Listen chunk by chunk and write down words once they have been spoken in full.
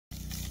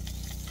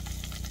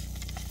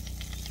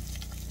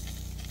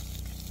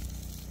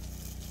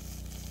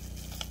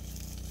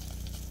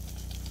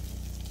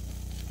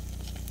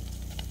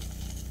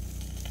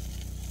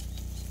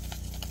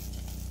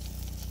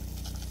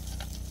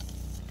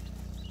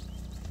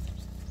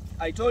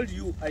I told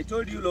you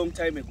long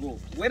time ago,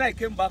 when I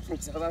came back from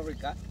South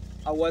Africa,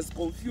 I was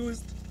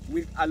confused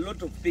with a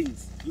lot of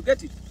things. You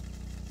get it?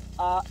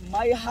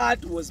 My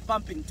heart was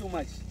pumping too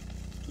much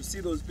to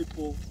see those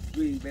people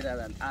doing better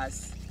than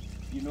us.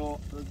 You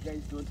know, those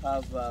guys don't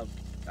have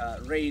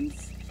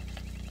rains.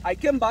 I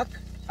came back,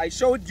 I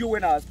showed you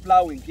when I was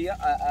plowing here,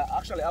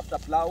 actually after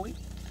plowing.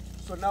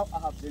 So now I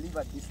have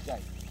delivered this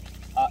guy.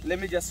 Let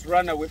me just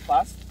run away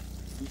fast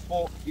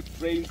before it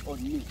rains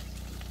on me.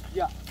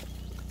 Yeah.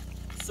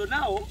 So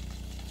now,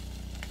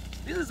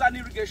 this is an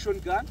irrigation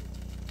gun,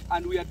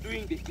 and we are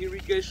doing the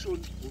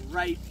irrigation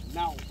right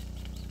now.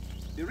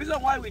 The reason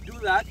why we do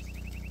that,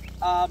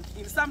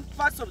 in some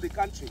parts of the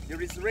country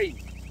there is rain,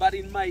 but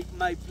in my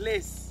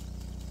place,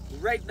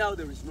 right now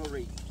there is no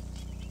rain.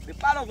 The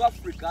part of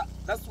Africa,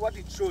 that's what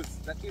it shows,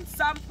 that in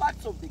some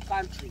parts of the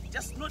country,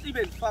 just not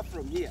even far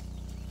from here,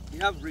 we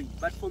have rain.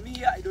 But for me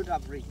here, I don't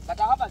have rain.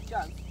 But I have a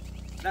chance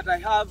that I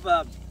have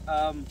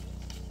a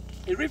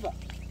river.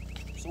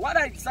 So what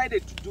I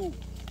decided to do,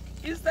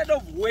 instead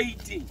of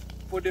waiting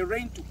for the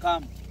rain to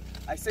come,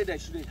 I said I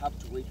shouldn't have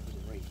to wait for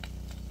the rain.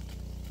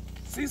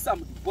 Since I'm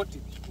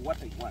devoted to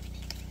what I want,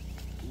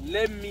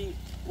 let me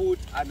put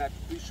an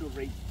artificial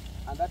rain.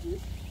 And that is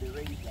the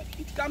rain gun.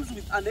 It comes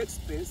with an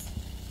expense,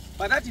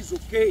 but that is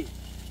okay,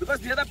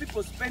 because the other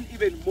people spend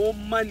even more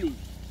money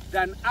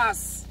than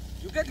us.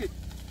 You get it?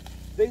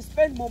 They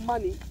spend more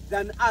money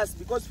than us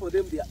because for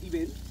them they are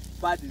even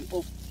badly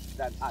off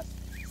than us.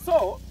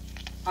 So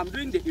I'm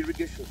doing the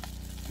irrigation.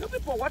 You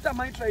people, what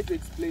am I trying to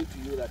explain to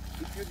you? That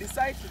if you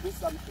decide to do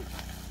something,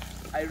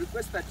 I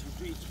request that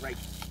you do it right.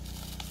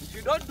 If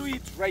you don't do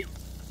it right,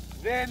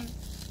 then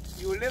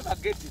you will never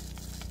get it.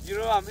 You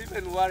know, I'm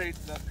even worried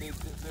that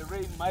the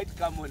rain might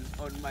come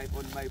on my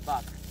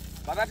back,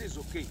 but that is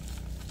okay.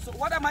 So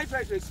what am I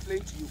trying to explain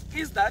to you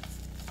is that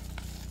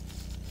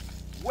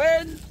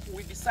when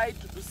we decide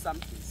to do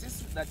something,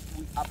 since that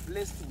we are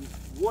blessed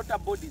with water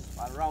bodies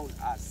around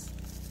us,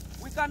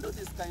 we can do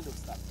this kind of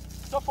stuff.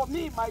 So for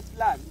me, my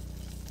plan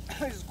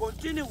is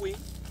continuing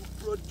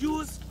to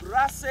produce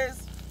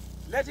grasses.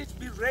 Let it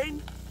be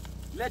rain,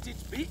 let it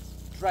be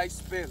dry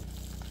spell.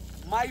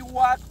 My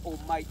work or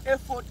my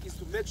effort is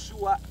to make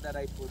sure that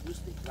I produce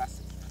the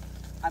grasses.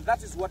 And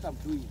that is what I'm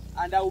doing.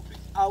 And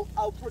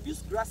I'll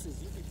produce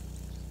grasses.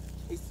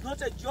 It's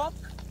not a joke.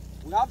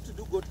 We have to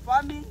do good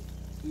farming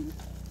in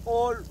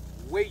all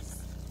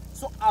ways.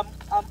 So I'm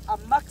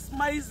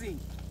maximizing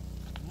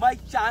my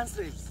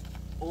chances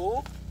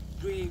of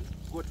doing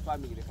good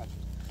farming in the country.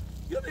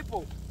 You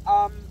people,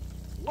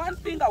 one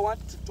thing I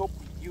want to talk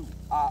with you,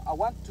 I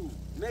want to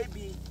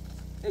maybe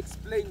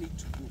explain it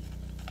to you.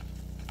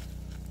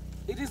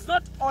 It is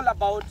not all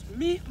about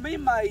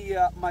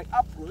my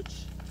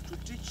approach to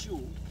teach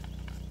you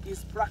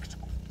is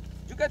practical.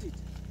 You get it?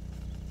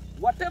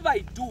 Whatever I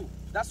do,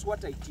 that's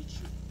what I teach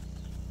you.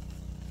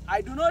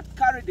 I do not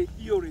carry the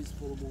theories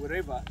from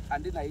wherever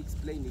and then I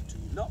explain it to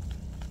you. No.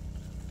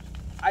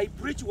 I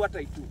preach what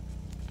I do.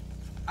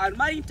 And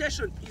my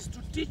intention is to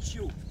teach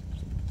you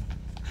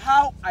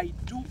how I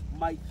do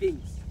my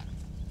things.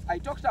 I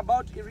talked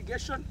about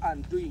irrigation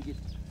and doing it.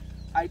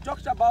 I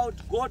talked about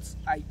goats,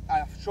 I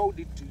have showed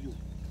it to you.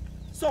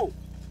 So,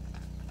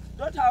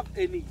 don't have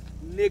any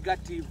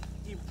negative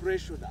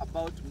impression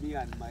about me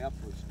and my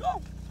approach.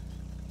 No.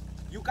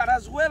 You can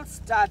as well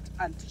start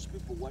and teach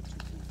people what you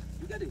do.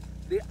 You get it?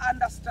 They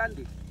understand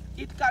it.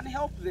 It can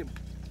help them.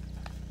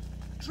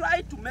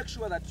 Try to make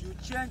sure that you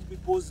change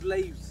people's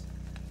lives.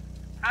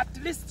 At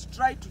least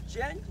try to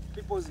change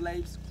people's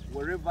lives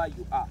wherever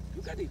you are.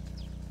 You get it?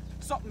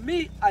 So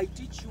me, I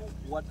teach you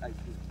what I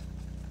do.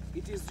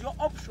 It is your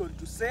option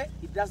to say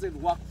it doesn't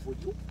work for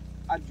you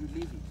and you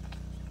leave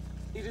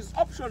it. It is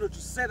optional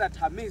to say that,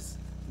 Hamiisi,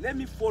 let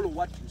me follow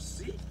what you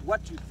see,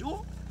 what you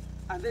do,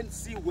 and then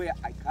see where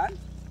I can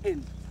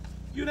end.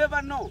 You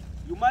never know.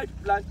 You might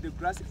plant the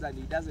grasses and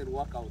it doesn't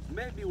work out.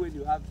 Maybe when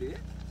you have the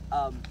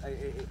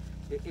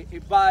a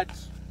bad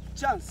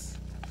chance.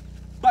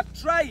 But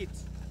try it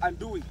and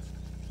do it.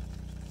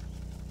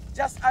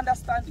 Just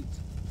understand it.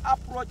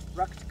 Approach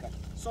practically.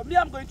 So me,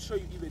 I'm going to show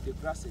you even the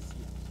grasses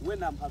here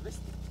when I'm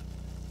harvesting.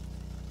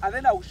 And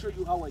then I will show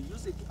you how I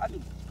use it to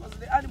animals. Because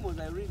the animals,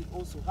 I really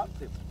also have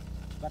them.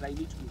 But I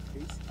need to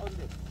increase on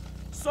them.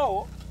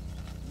 So,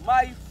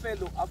 my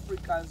fellow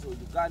Africans or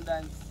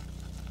Ugandans,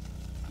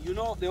 you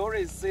know, they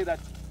always say that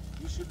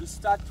you should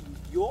start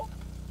with your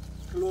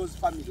close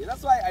family.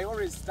 That's why I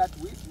always start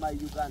with my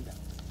Uganda.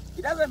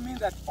 It doesn't mean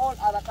that all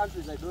other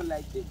countries I don't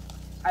like them.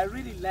 I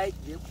really like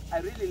them. I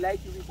really like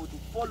you people to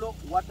follow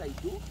what I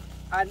do.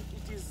 And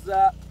it is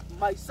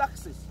my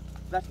success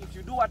that if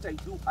you do what I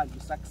do and you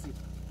succeed.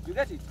 You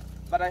get it?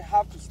 But I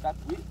have to start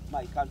with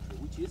my country,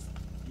 which is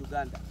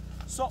Uganda.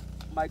 So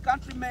my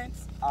countrymen,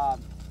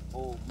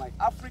 or my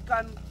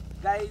African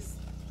guys,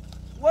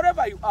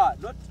 wherever you are,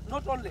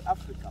 not only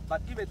Africa,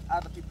 but even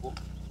other people,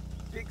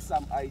 pick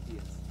some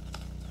ideas.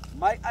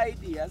 My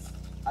ideas,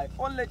 I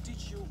only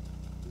teach you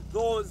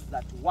those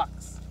that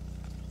works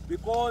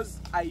because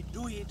I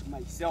do it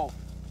myself.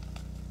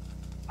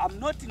 I'm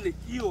not in the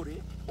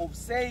theory of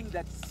saying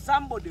that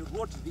somebody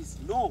wrote this.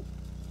 No,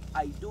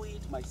 I do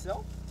it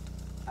myself,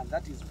 and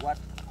that is what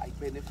I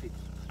benefit.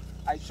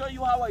 I show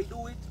you how I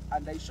do it,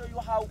 and I show you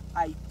how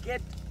I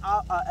get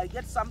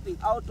something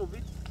out of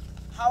it,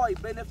 how I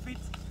benefit,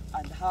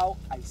 and how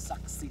I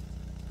succeed.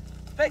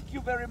 Thank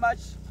you very much.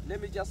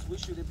 Let me just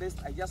wish you the best.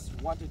 I just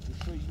wanted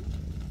to show you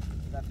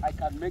that I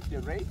can make the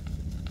rain,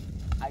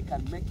 I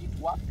can make it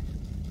work,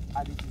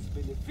 and it is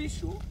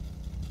beneficial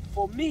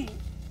for me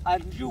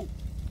and you,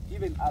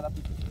 even other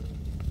people.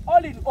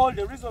 All in all,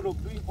 the reason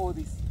of doing all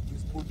this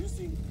is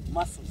producing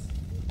muscles.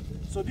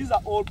 So these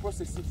are all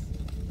processes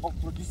of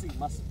producing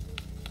muscle.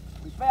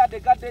 Prepare the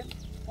garden,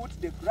 put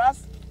the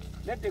grass,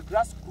 let the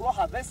grass grow,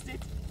 harvest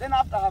it. Then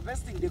after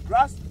harvesting the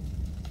grass,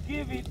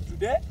 give it to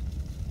the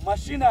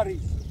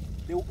machineries,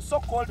 the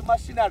so-called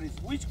machineries,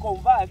 which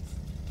converts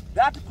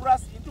that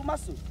grass into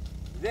muscle.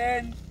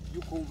 Then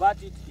you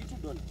convert it into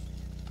dollars.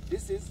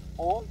 This is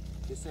all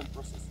the same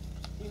process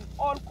in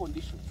all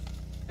conditions.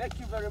 Thank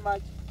you very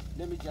much.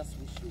 Let me just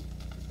wish you